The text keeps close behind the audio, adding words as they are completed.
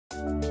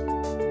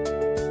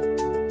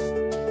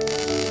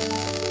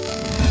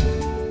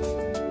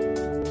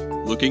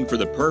Looking for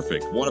the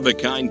perfect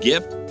one-of-a-kind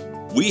gift?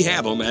 We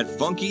have them at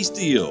Funky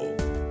Steel.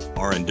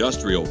 Our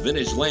industrial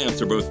vintage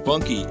lamps are both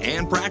funky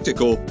and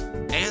practical,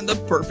 and the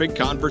perfect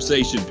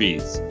conversation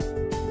piece.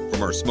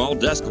 From our small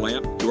desk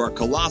lamp to our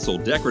colossal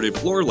decorative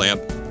floor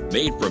lamp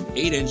made from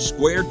 8-inch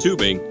square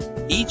tubing,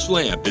 each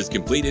lamp is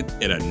completed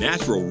in a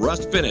natural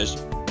rust finish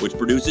which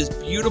produces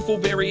beautiful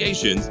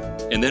variations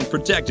and then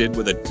protected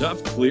with a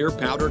tough clear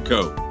powder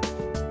coat.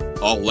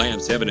 All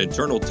lamps have an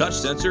internal touch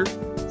sensor.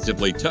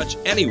 Simply touch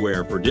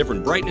anywhere for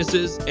different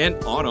brightnesses and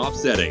on-off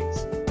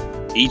settings.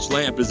 Each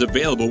lamp is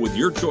available with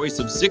your choice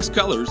of 6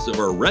 colors of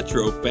our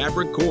retro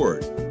fabric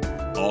cord.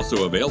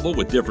 Also available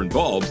with different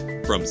bulbs,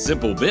 from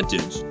simple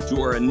vintage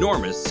to our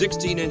enormous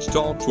 16-inch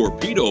tall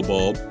Torpedo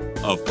bulb,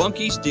 a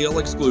Funky Steel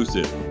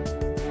exclusive.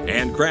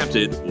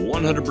 Handcrafted,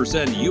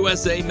 100%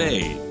 USA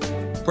made.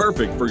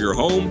 Perfect for your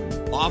home,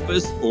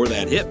 office, or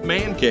that hip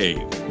man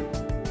cave.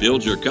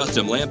 Build your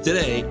custom lamp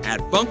today at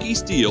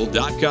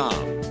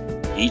funkysteel.com.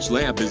 Each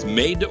lamp is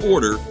made to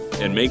order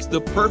and makes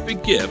the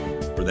perfect gift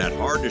for that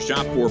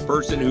hard-to-shop-for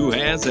person who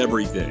has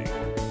everything.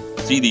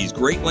 See these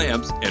great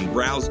lamps and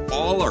browse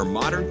all our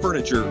modern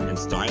furniture and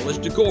stylish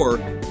decor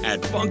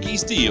at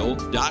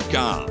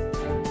funkysteel.com.